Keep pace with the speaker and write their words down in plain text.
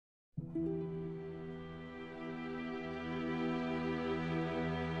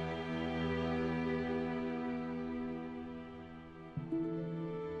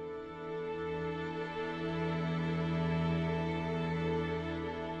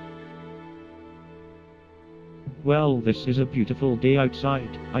Well, this is a beautiful day outside.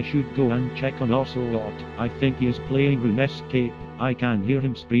 I should go and check on Ocelot. I think he is playing RuneScape. I can hear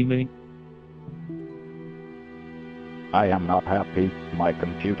him screaming. I am not happy. My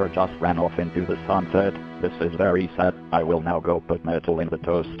computer just ran off into the sunset. This is very sad. I will now go put metal in the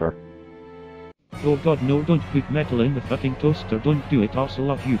toaster. Oh god, no, don't put metal in the fucking toaster. Don't do it,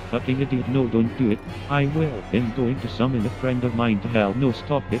 Ocelot, you fucking idiot. No, don't do it. I will. I'm going to summon a friend of mine to hell. No,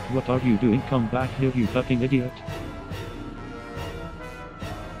 stop it. What are you doing? Come back here, you fucking idiot.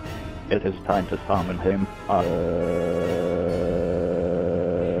 It is time to summon him.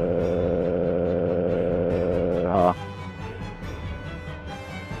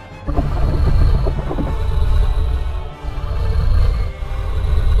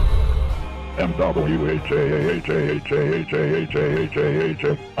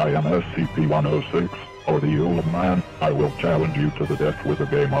 MWHAHAHAHAHAHAHAHA. I am SCP-106, or the old man. I will challenge you to the death with a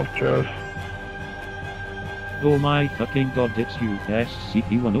game of chess. Oh my fucking god, it's you,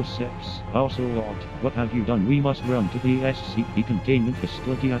 SCP-106. Ocelot, what have you done? We must run to the SCP containment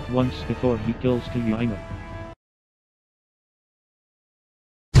facility at once before he kills Kayana.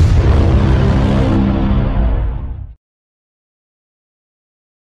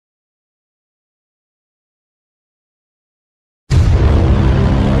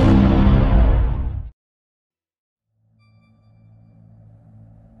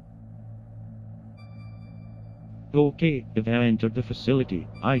 Okay, I've entered the facility.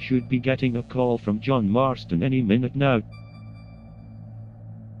 I should be getting a call from John Marston any minute now.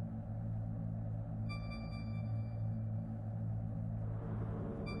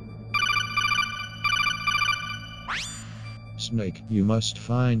 Snake, you must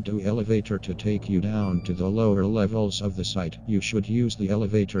find an elevator to take you down to the lower levels of the site. You should use the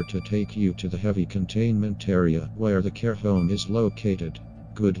elevator to take you to the heavy containment area where the care home is located.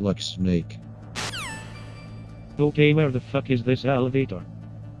 Good luck, Snake. Okay, where the fuck is this elevator?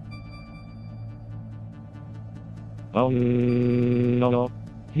 Oh,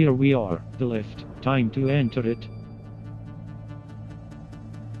 here we are, the lift. Time to enter it.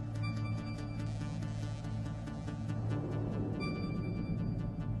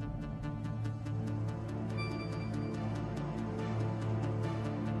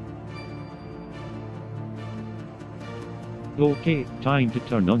 Okay, time to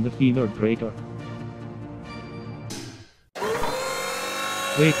turn on the femur breaker.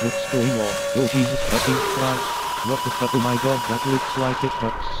 Wait, what's going on? Oh Jesus fucking Christ. What the fuck? Oh my god, that looks like it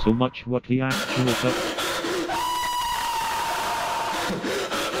hurts so much. What the actual fuck?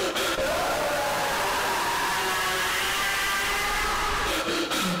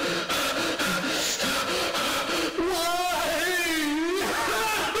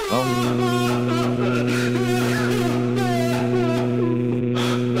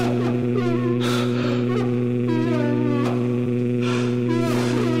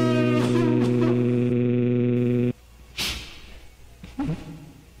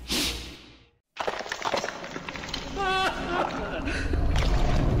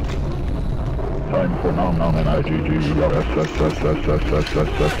 Time for nom nom and IGG.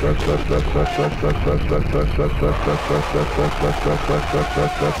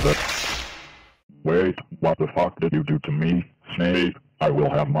 Wait, what the fuck did you do to me? Snake, I will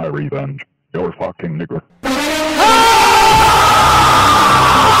have my revenge. You're fucking nigger.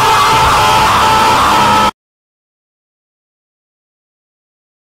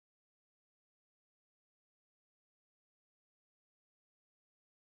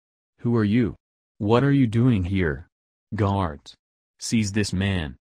 Who are you? What are you doing here? Guards! Seize this man.